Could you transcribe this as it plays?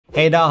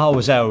嘿、大家好，我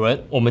是艾尔文。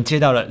我们接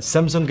到了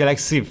Samsung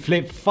Galaxy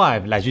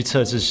Flip5 来去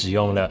测试使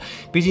用了，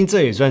毕竟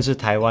这也算是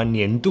台湾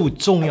年度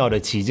重要的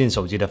旗舰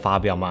手机的发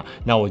表嘛。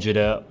那我觉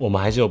得我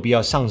们还是有必要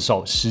上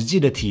手实际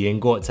的体验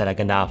过，再来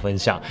跟大家分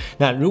享。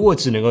那如果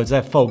只能够在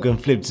Fold 跟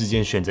Flip 之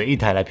间选择一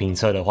台来评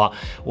测的话，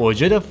我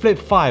觉得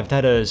Flip5 它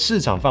的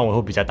市场范围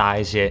会比较大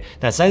一些。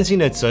那三星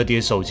的折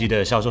叠手机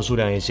的销售数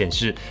量也显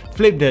示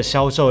 ，Flip 的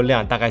销售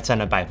量大概占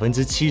了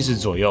70%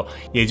左右，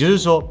也就是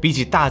说，比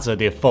起大折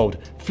叠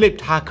Fold。Flip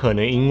它可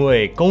能因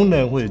为功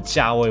能或者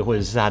价位或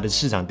者是它的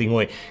市场定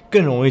位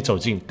更容易走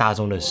进大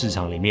众的市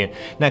场里面。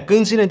那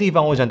更新的地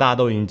方，我想大家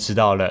都已经知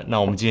道了。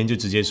那我们今天就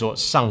直接说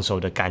上手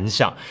的感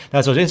想。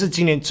那首先是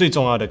今年最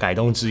重要的改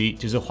动之一，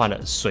就是换了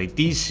水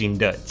滴型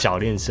的铰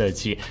链设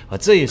计啊，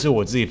这也是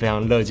我自己非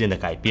常乐见的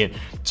改变，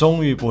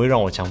终于不会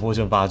让我强迫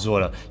症发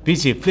作了。比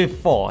起 Flip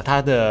 4，它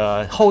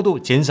的厚度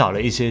减少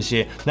了一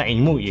些，那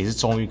萤幕也是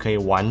终于可以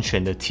完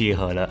全的贴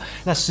合了。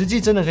那实际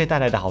真的可以带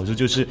来的好处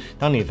就是，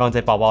当你放在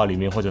包包里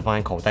面，或者放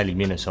在口袋里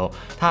面的时候，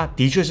它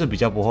的确是比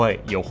较不会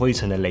有灰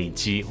尘的累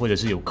积，或者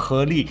是有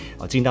颗粒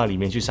进到里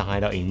面去伤害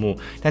到萤幕。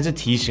但是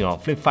提醒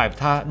Flip5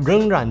 它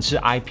仍然是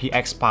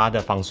IPX8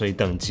 的防水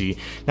等级，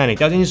那你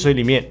掉进去水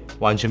里面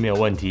完全没有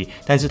问题，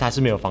但是它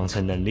是没有防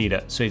尘能力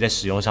的，所以在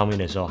使用上面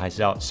的时候还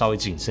是要稍微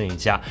谨慎一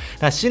下。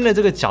那新的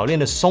这个铰链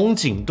的松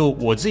紧度，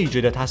我自己觉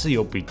得它是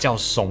有比较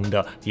松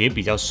的，也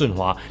比较顺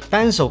滑，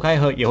单手开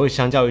合也会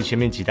相较于前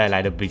面几代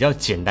来的比较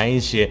简单一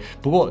些。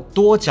不过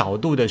多角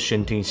度的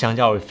悬停相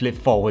较于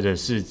Flip4 或者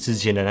是之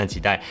前的那几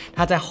代，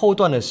它在后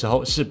段的时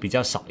候是比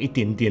较少一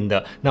点点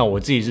的。那我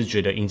自己是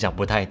觉得影响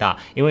不太大，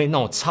因为那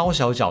种超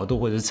小角度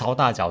或者是超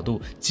大角度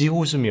几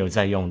乎是没有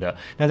在用的。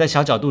那在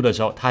小角度的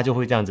时候，它就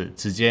会这样子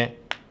直接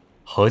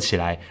合起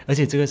来，而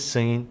且这个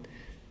声音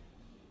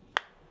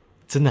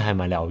真的还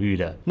蛮疗愈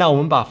的。那我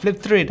们把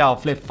Flip3 到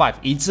Flip5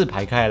 一字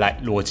排开来，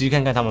裸机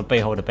看看它们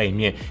背后的背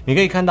面，你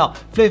可以看到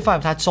Flip5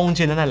 它中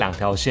间的那两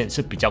条线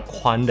是比较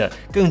宽的，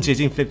更接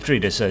近 Flip3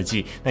 的设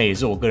计，那也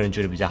是我个人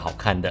觉得比较好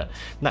看的。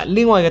那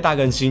另外一个大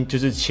更新就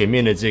是前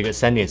面的这个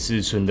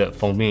3.4寸的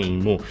封面萤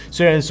幕，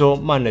虽然说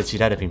慢了其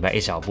他的品牌一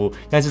小步，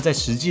但是在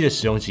实际的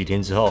使用几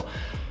天之后，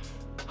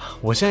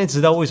我现在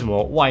知道为什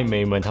么外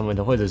媒们他们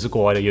或者是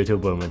国外的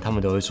YouTuber 们他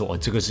们都会说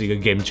这个是一个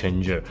game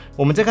changer。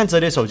我们在看折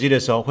叠手机的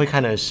时候，会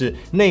看的是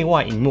内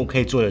外萤幕可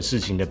以做的事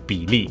情的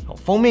比例。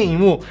封面萤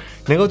幕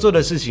能够做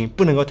的事情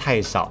不能够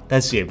太少，但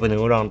是也不能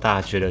够让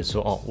大家觉得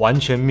说完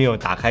全没有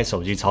打开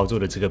手机操作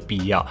的这个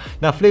必要。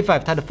那 Flip5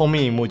 它的封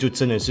面萤幕就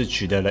真的是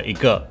取得了一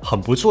个很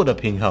不错的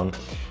平衡。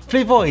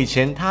Flip4 以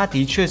前它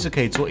的确是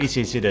可以做一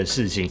些的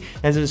事情，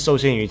但是受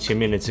限于前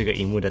面的这个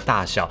萤幕的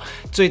大小，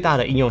最大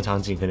的应用场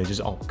景可能就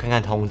是看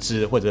看通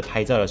知或者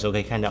拍照的时候可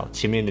以看到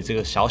前面的这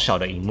个小小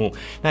的萤幕。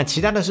那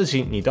其他的事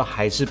情你都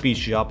还是必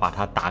须要把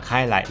它打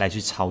开来去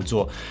操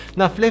作。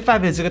那 Flip5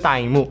 的这个大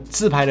萤幕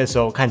自拍的时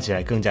候看起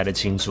来更加的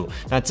清楚，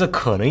那这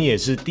可能也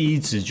是第一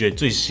直觉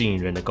最吸引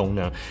人的功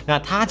能。那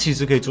它其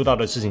实可以做到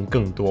的事情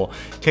更多，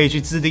可以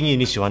去自定义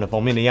你喜欢的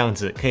封面的样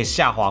子，可以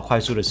下滑快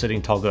速的设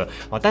定 toggle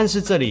但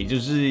是这里就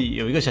是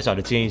有一个小小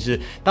的建议是，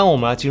当我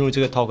们要进入这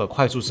个 toggle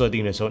快速设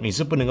定的时候，你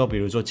是不能够比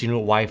如说进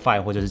入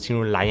WiFi 或者是进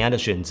入蓝牙的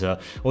选择。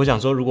我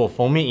想说，如果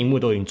封面萤幕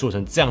都已经做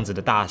成这样子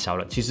的大小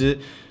了，其实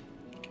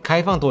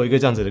开放多一个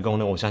这样子的功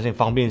能，我相信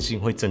方便性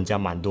会增加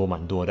蛮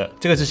多的。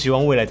这个是希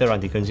望未来在软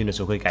体更新的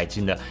时候会改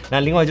进的。那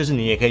另外就是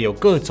你也可以有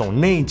各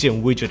种内建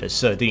widget 的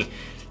设定。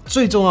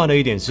最重要的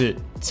一点是，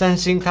三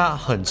星它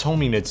很聪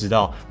明的知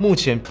道，目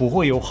前不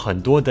会有很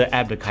多的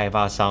App 的开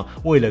发商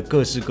为了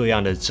各式各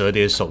样的折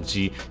叠手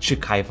机去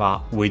开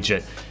发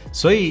widget，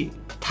 所以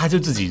他就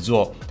自己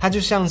做。它就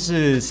像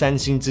是三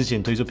星之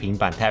前推出平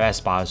板 Tab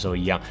S8 的时候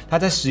一样，它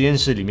在实验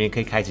室里面可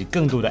以开启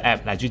更多的 App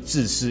来去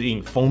自适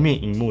应封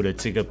面萤幕的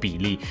这个比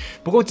例。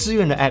不过支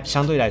援的 App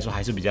相对来说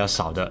还是比较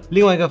少的。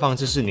另外一个方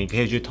式是，你可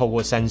以去透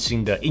过三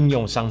星的应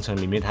用商城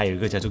里面，它有一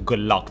个叫做 Good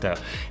Lock 的，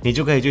你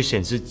就可以去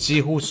显示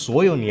几乎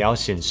所有你要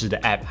显示的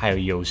App 还有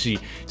游戏。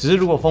只是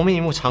如果封面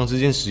萤幕长时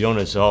间使用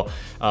的时候，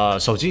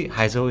手机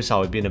还是会稍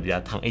微变得比较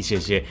烫一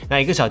些。那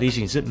一个小提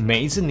醒是，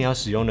每一次你要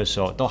使用的时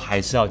候，都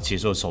还是要解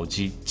锁手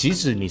机，即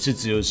使你是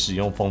只有使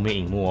用封面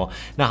萤幕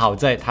那好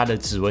在它的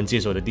指纹解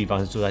锁的地方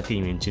是坐在电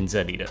源键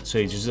这里的，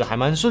所以就是还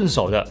蛮顺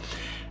手的。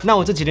那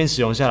我这几天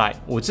使用下来，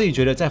我自己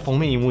觉得在封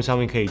面萤幕上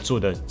面可以做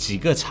的几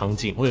个场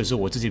景，或者是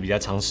我自己比较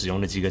常使用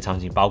的几个场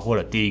景，包括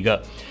了第一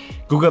个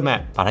Google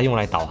Map 把它用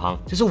来导航，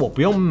就是我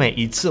不用每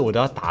一次我都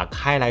要打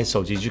开来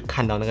手机去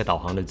看到那个导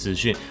航的资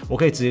讯，我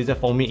可以直接在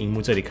封面萤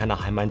幕这里看到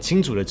还蛮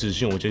清楚的资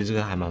讯，我觉得这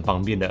个还蛮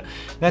方便的。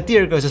那第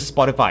二个是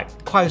Spotify，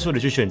 快速的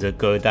去选择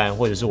歌单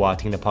或者是我要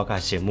听的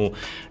podcast 节目，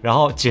然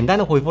后简单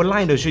的回复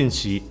LINE 的讯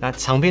息，那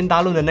长篇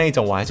大论的那一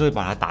种我还是会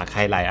把它打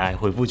开来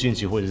回复讯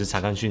息或者是查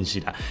看讯息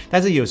的。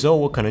但是有时候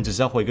我可能只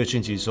是要回个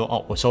讯息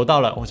说我收到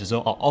了，或者说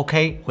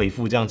OK 回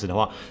复这样子的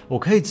话，我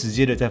可以直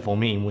接的在封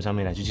面萤幕上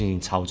面来去进行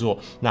操作。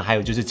那还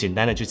有就是简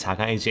单的去查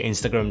看一些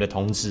Instagram 的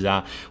通知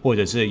啊，或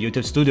者是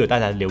YouTube Studio 大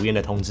家留言的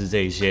通知这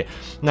一些。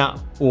那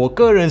我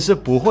个人是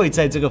不会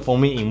在这个封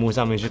面萤幕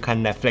上面去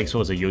看 Netflix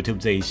或者 YouTube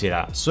这一些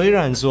啦。虽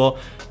然说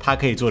它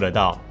可以做得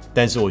到，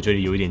但是我觉得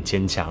有一点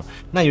牵强。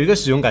那有一个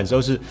使用感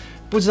受是，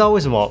不知道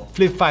为什么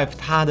Flip5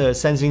 它的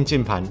三星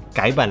键盘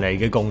改版了一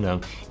个功能。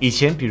以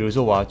前比如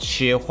说我要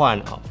切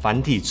换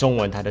繁体中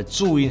文它的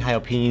注音还有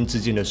拼音之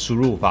间的输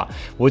入法，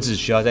我只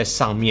需要在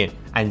上面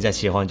按下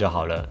切换就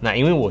好了。那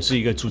因为我是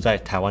一个住在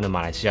台湾的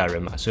马来西亚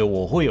人嘛，所以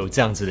我会有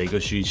这样子的一个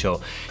需求，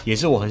也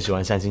是我很喜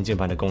欢三星键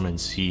盘的功能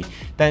之一。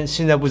但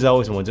现在不知道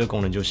为什么这个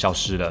功能就消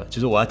失了，就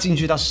是我要进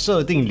去到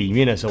设定里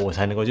面的时候，我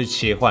才能够去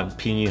切换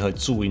拼音和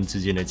注音之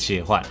间的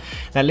切换。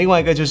那另外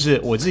一个就是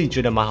我自己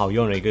觉得蛮好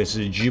用的一个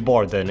是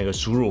Gboard 的那个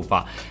输入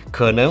法，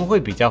可能会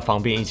比较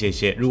方便一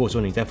些。如果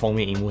说你在封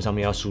面荧幕上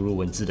面要输入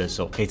文字的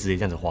时候，可以直接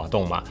这样子滑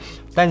动嘛。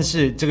但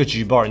是这个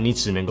Gboard 你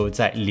只能够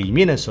在里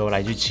面的时候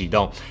来去启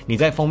动，你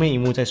在封面荧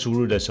幕在输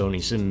入的时候，你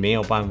是没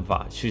有办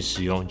法去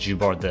使用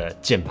Gboard 的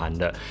键盘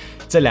的。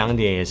这两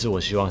点也是我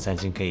希望三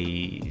星可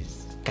以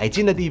改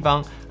进的地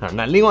方啊。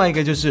那另外一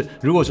个就是，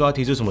如果说要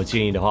提出什么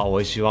建议的话，我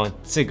会希望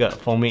这个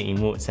封面荧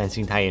幕三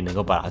星它也能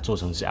够把它做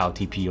成是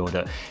LTPO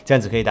的，这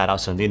样子可以达到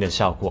省电的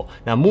效果。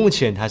那目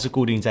前它是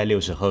固定在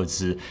60赫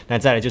兹，那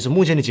再来就是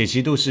目前的解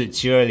析度是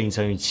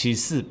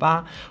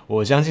720×748，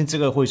我相信这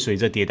个会随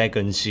着迭代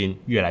更新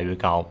越来越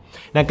高。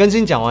那更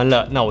新讲完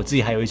了，那我自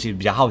己还有一些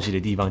比较好奇的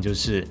地方就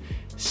是。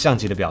相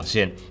机的表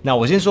现，那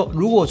我先说，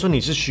如果说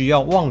你是需要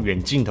望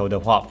远镜头的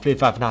话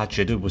 ，Flip5 它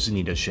绝对不是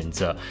你的选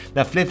择。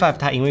那 Flip5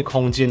 它因为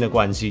空间的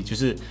关系，就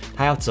是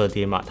它要折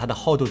叠嘛，它的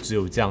厚度只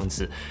有这样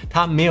子，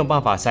它没有办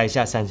法塞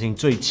下三星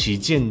最旗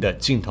舰的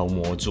镜头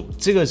模组，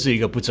这个是一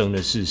个不争的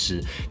事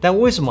实。但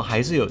为什么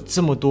还是有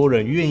这么多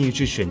人愿意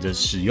去选择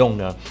使用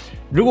呢？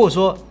如果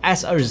说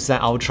S23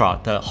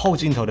 Ultra 的后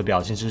镜头的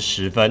表现是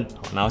10分，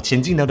然后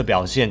前镜头的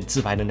表现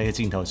自拍的那个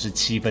镜头是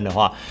7分的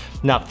话，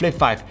那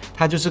Flip5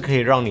 它就是可以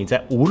让你在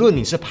无论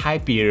你是拍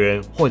别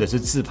人或者是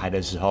自拍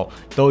的时候，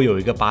都有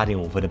一个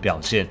8.5分的表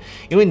现，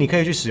因为你可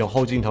以去使用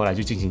后镜头来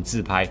去进行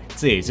自拍，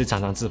这也是常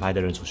常自拍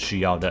的人所需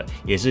要的，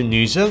也是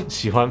女生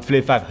喜欢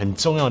Flip5 很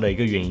重要的一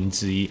个原因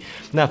之一。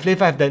那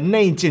Flip5 的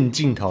内建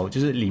镜头，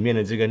就是里面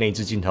的这个内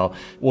置镜头，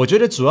我觉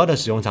得主要的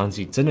使用场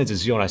景真的只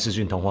是用来视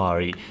讯通话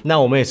而已。那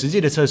我们也实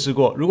际的测试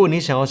过，如果你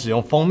想要使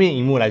用封面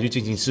荧幕来去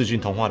进行视讯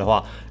通话的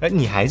话，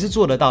你还是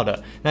做得到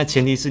的。那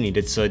前提是你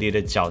的折叠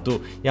的角度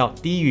要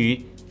低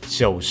于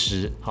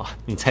90，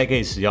你才可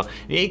以使用。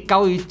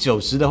高于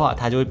90的话，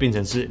它就会变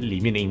成是里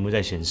面的荧幕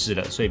在显示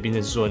了，所以变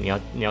成是说你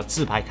要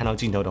自拍看到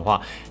镜头的话，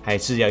还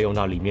是要用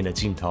到里面的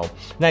镜头。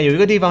那有一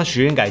个地方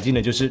学院改进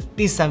的就是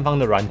第三方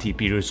的软体，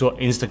比如说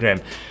Instagram。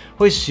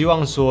会希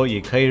望说也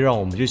可以让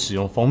我们去使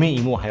用封面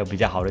荧幕还有比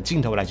较好的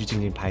镜头来去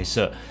进行拍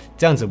摄，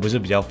这样子不是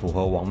比较符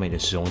合网美的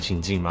使用情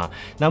境吗？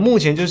那目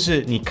前就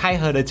是你开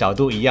合的角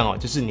度一样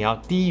就是你要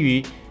低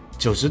于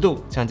90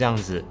度，像这样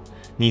子。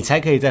你才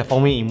可以在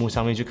封面荧幕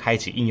上面去开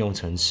启应用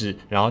程式，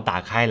然后打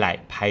开来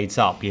拍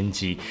照编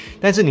辑。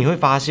但是你会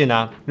发现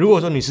啊，如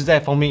果说你是在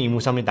封面荧幕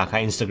上面打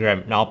开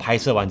Instagram， 然后拍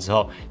摄完之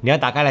后，你要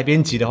打开来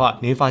编辑的话，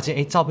你会发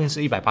现，照片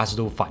是180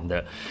度反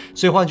的。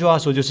所以换句话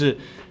说，就是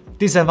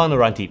第三方的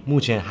软体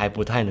目前还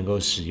不太能够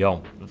使用，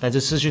但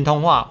是视讯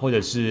通话或者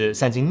是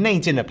三星内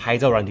建的拍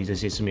照软体这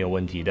些是没有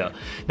问题的。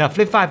那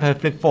Flip5 和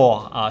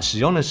Flip4 使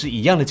用的是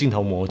一样的镜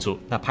头模组，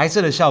那拍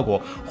摄的效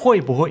果会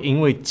不会因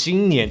为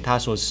今年它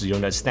所使用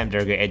的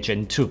Snapdragon 8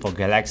 Gen 2 for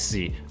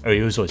Galaxy 而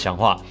有所强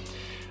化？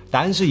答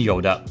案是有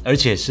的，而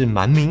且是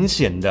蛮明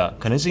显的，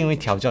可能是因为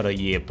调教的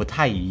也不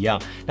太一样。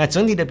那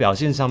整体的表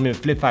现上面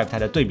 ，Flip5 它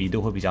的对比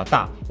度会比较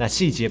大，那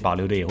细节保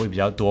留的也会比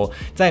较多。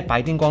在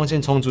白天光线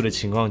充足的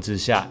情况之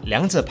下，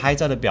两者拍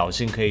照的表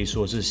现可以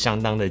说是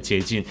相当的接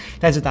近。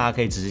但是大家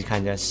可以仔细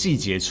看一下细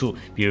节处，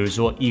比如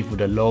说衣服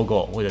的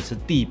logo 或者是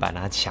地板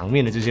啊、墙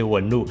面的这些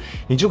纹路，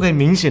你就可以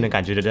明显的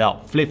感觉得到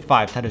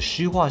Flip5 它的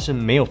虚化是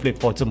没有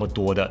Flip4 这么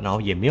多的，然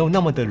后也没有那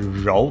么的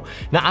柔。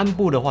那暗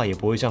部的话也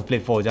不会像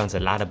Flip4 这样子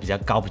拉的比较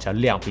高。比较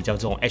亮，比较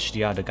这种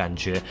HDR 的感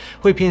觉，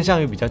会偏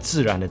向于比较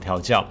自然的调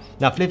教。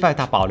那 Flip5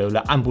 它保留了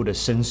暗部的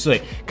深邃，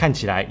看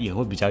起来也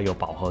会比较有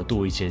饱和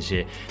度一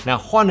些。那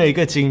换了一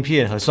个晶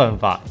片和算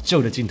法，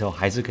旧的镜头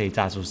还是可以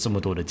炸出这么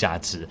多的价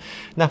值。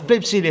那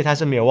Flip 系列它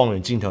是没有望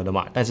远镜头的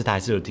嘛，但是它还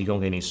是有提供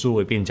给你数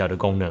位变焦的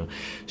功能。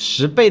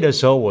10倍的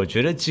时候，我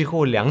觉得几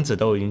乎两者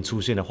都已经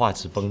出现了画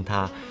质崩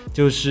塌，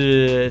就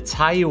是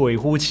差异微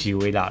乎其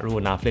微啦。如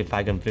果拿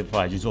Flip5 跟 Flip4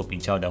 来去做比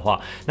较的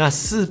话，那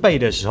4倍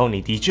的时候，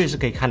你的确是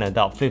可以看得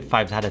到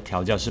Flip5 它的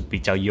调教是比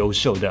较优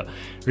秀的。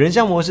人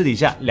像模式底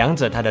下，两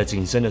者它的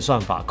景深的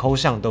算法、抠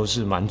像都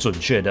是蛮准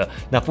确的。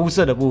那肤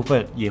色的部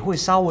分也会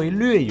稍微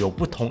略有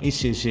不同一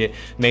些。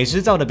美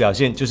食照的表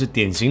现就是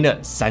典型的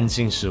三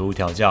星食物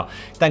调教，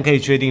但可以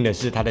确定的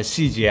是，它的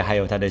细节还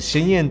有它的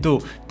鲜艳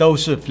度都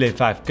是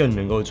Flip5 更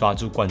能够抓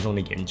住观众的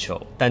眼球。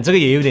但这个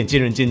也有点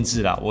见仁见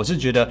智啦，我是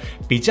觉得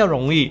比较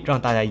容易让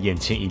大家眼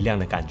前一亮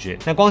的感觉。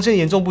那光线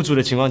严重不足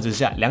的情况之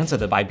下，两者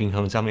的白平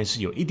衡上面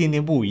是有一点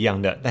点不一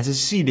样的，但是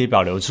细节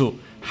保留处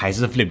还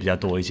是 Flip 比较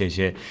多一些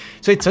些。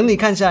所以整体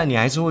看下来，你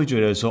还是会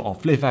觉得说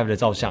，Flip5 的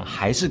照相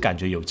还是感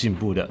觉有进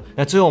步的。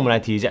那最后我们来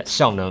提一下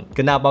效能，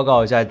跟大家报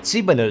告一下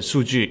基本的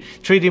数据。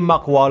3D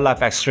Mark Wildlife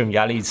Extreme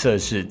压力测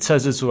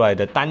试出来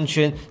的单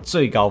圈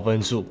最高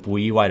分数，不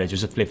意外的就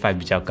是 Flip5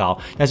 比较高，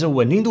但是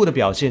稳定度的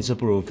表现是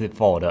不如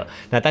Flip4 的。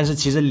那但是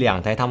其实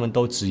两台它们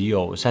都只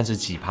有30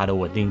几%的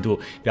稳定度，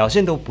表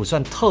现都不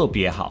算特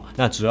别好。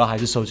那主要还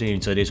是受限于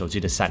折叠手机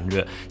的散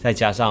热，再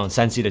加上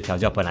3G 的调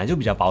教本来就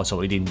比较保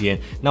守一点点。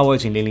那我有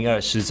请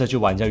002实测去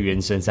玩一下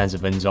原神30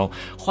分钟，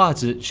画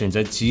质选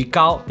择极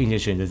高，并且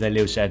选择在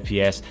60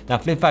 FPS。那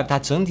Flip5 它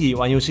整体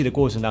玩游戏的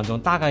过程当中，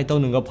大概都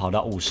能够跑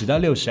到50到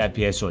60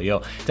 FPS 左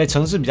右，在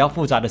城市比较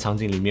复杂的场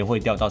景里面会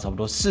掉到差不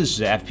多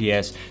40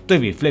 FPS， 对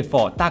比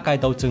Flip4 大概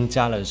都增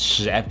加了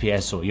10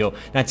 FPS 左右。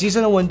那机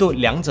身的温度，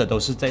两者都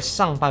是在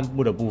上半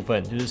部的部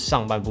分，就是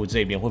上半部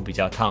这边会比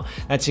较烫。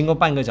那经过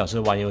半个小时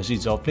玩游戏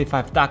之后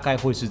 ，Flip5 大概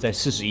会是在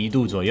41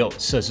度左右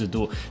摄氏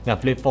度，那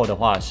Flip4 的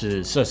话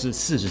是摄氏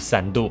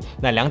43度。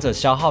那两者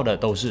消耗的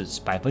都是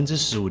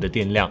15%的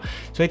电量，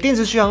所以电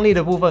池续航力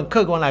的部分，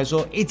客观来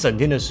说，一整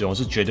天的使用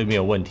是绝对没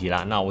有问题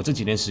啦。那我这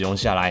几天使用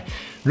下来，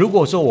如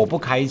果说我不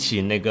开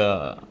启那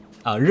个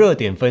热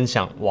点分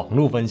享、网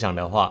络分享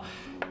的话，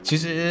其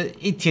实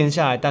一天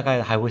下来大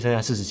概还会剩下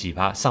40几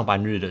%。上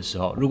班日的时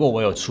候，如果我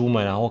有出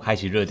门然后开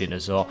启热点的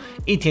时候，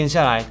一天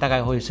下来大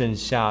概会剩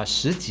下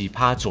10几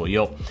%左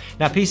右。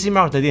那 PC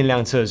Mark 的电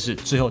量测试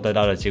最后得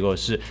到的结果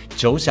是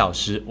9小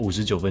时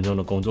59分钟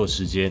的工作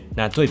时间。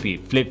那对比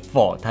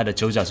Flip4 它的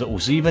9小时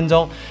51分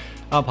钟。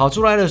跑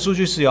出来的数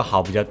据是有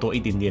好比较多一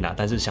点点啦，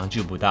但是相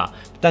距不大。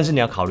但是你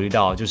要考虑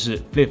到，就是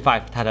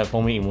Flip5 它的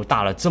封面萤幕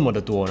大了这么的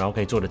多，然后可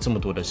以做了这么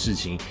多的事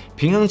情，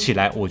平衡起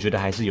来，我觉得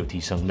还是有提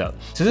升的。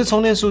只是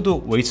充电速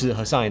度维持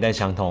和上一代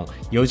相同，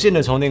有线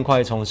的充电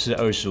快充是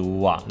25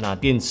瓦，那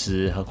电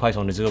池和快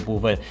充的这个部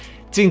分。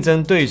竞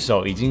争对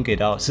手已经给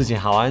到4000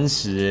毫安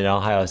时，然后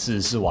还有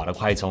44瓦的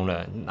快充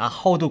了，那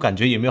厚度感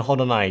觉也没有厚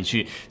到哪里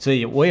去，所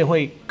以我也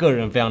会个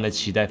人非常的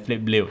期待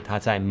Flip6 它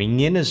在明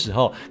年的时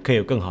候可以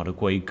有更好的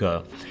规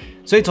格。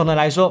所以总的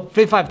来说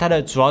 ，Flip5 它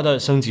的主要的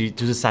升级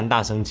就是3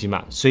大升级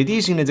嘛，水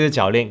滴型的这个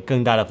铰链、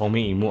更大的封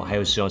面萤幕，还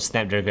有使用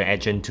Snapdragon 8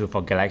 Gen 2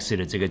 for Galaxy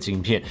的这个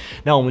晶片。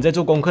那我们在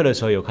做功课的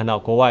时候，有看到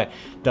国外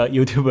的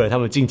YouTuber 他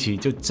们近期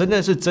就真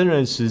的是真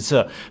人实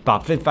测，把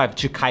Flip5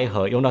 去开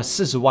盒用到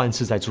40万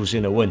次才出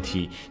现的问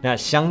题。那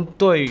相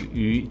对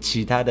于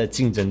其他的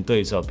竞争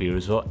对手，比如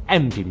说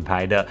M 品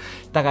牌的，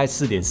大概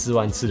4.4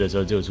万次的时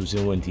候就有出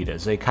现问题的。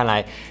所以看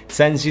来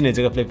三星的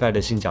这个 Flip5 的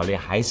新铰链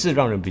还是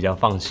让人比较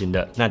放心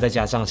的。那再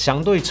加上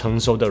相对成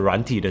熟的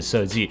软体的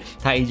设计，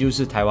它依旧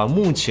是台湾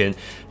目前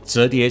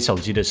折叠手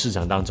机的市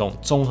场当中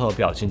综合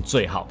表现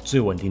最好、最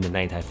稳定的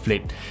那一台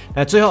Flip。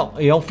那最后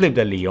用 Flip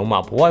的理由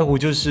嘛，不外乎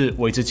就是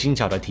维持轻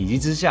巧的体积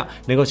之下，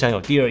能够享有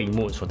第二萤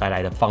幕所带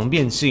来的方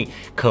便性、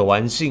可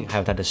玩性，还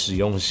有它的实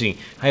用性，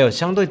还有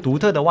相对独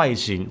特的外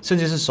形，甚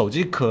至是手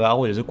机壳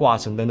或者是挂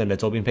绳等等的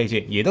周边配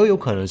件，也都有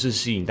可能是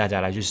吸引大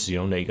家来去使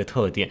用的一个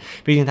特点。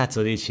毕竟它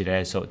折叠起来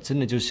的时候，真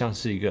的就像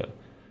是一个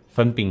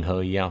粉饼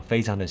盒一样，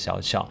非常的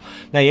小巧。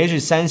那也许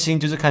三星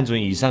就是看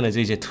准以上的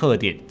这些特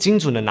点，精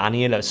准的拿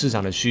捏了市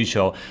场的需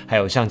求，还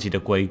有相机的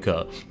规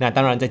格。那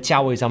当然在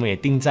价位上面也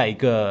定在一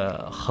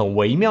个很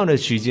微妙的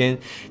区间，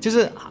就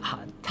是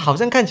好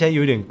像看起来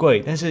有点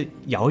贵，但是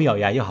咬一咬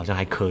牙又好像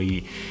还可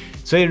以。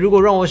所以如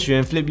果让我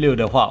选 Flip6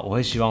 的话，我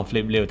会希望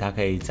Flip6 它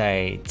可以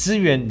在支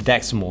援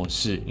DeX 模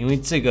式，因为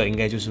这个应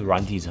该就是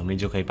软体层面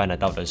就可以办得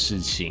到的事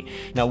情。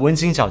那温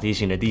馨小提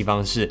醒的地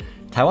方是，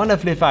台湾的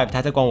Flip5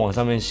 它在官网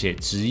上面写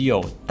只有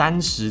单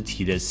实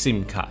体的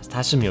SIM 卡，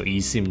它是没有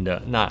eSIM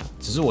的。那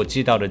只是我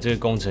接到的这个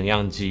工程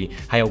样机，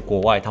还有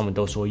国外他们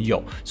都说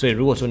有。所以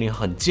如果说你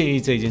很介意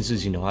这件事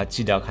情的话，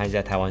记得要看一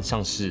下台湾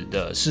上市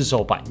的市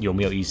售版有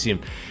没有 eSIM。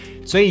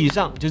所以以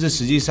上就是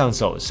实际上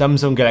手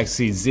Samsung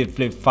Galaxy Z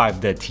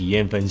Flip5 的体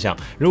验分享。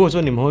如果说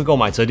你们会购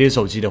买折叠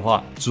手机的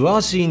话，主要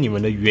吸引你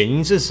们的原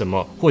因是什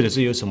么？或者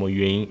是有什么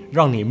原因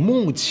让你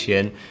目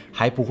前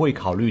还不会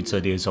考虑折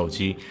叠手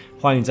机？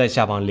欢迎在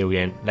下方留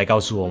言来告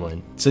诉我们，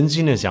真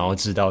心的想要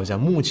知道一下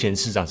目前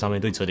市场上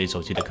面对折叠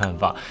手机的看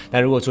法。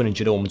那如果说你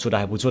觉得我们做的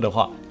还不错的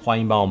话，欢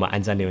迎帮我们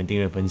按赞、留言、订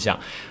阅、分享。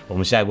我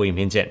们下一部影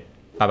片见，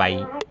拜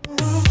拜。